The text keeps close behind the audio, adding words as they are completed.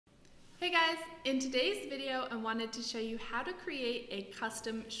Hey guys, in today's video I wanted to show you how to create a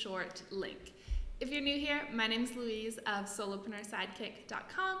custom short link. If you're new here, my name is Louise of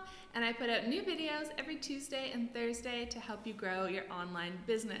SolopreneurSidekick.com and I put out new videos every Tuesday and Thursday to help you grow your online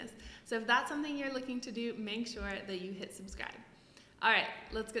business. So if that's something you're looking to do, make sure that you hit subscribe. Alright,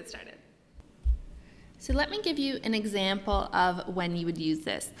 let's get started. So let me give you an example of when you would use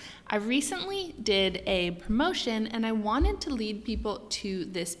this. I recently did a promotion and I wanted to lead people to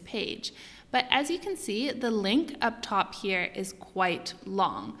this page. But as you can see, the link up top here is quite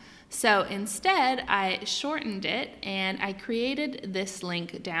long. So instead, I shortened it and I created this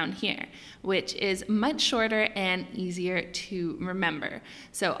link down here, which is much shorter and easier to remember.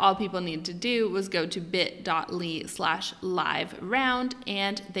 So all people need to do was go to bit.ly/live round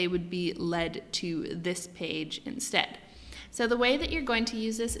and they would be led to this page instead. So the way that you're going to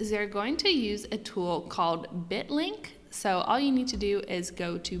use this is you're going to use a tool called BitLink. So all you need to do is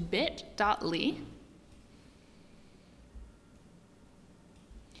go to bit.ly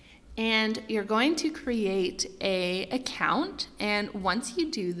and you're going to create an account, and once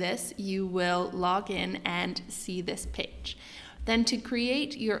you do this you will log in and see this page. Then to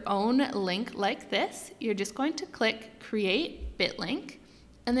create your own link like this, you're just going to click Create BitLink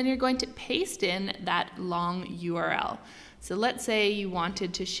and then you're going to paste in that long URL. So let's say you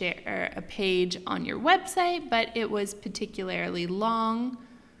wanted to share a page on your website, but it was particularly long.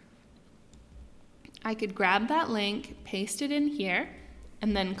 I could grab that link, paste it in here,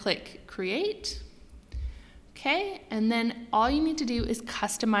 and then click Create. Okay, and then all you need to do is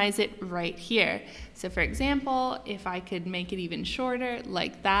customize it right here. So for example, if I could make it even shorter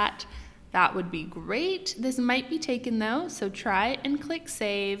like that, that would be great. This might be taken though, so try and click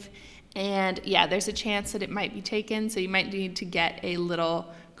Save. And yeah, there's a chance that it might be taken, so you might need to get a little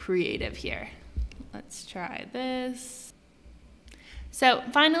creative here. Let's try this. So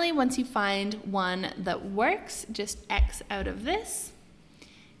finally, once you find one that works, just X out of this.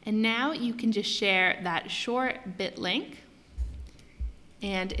 And now you can just share that short bit link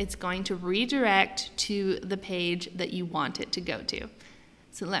and it's going to redirect to the page that you want it to go to.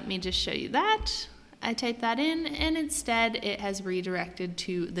 So let me just show you that. I type that in and instead it has redirected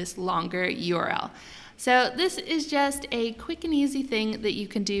to this longer URL. So this is just a quick and easy thing that you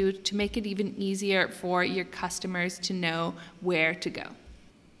can do to make it even easier for your customers to know where to go.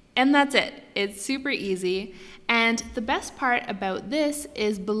 And that's it. It's super easy. And the best part about this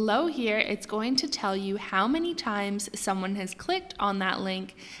is below here, it's going to tell you how many times someone has clicked on that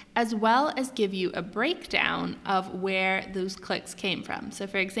link, as well as give you a breakdown of where those clicks came from. So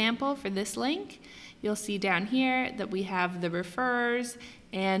for example, for this link, you'll see down here that we have the referrers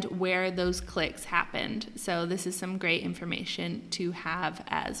and where those clicks happened. So this is some great information to have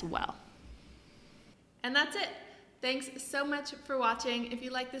as well. And that's it. Thanks so much for watching. If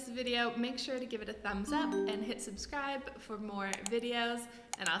you like this video, make sure to give it a thumbs up and hit subscribe for more videos,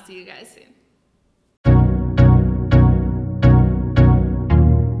 and I'll see you guys soon.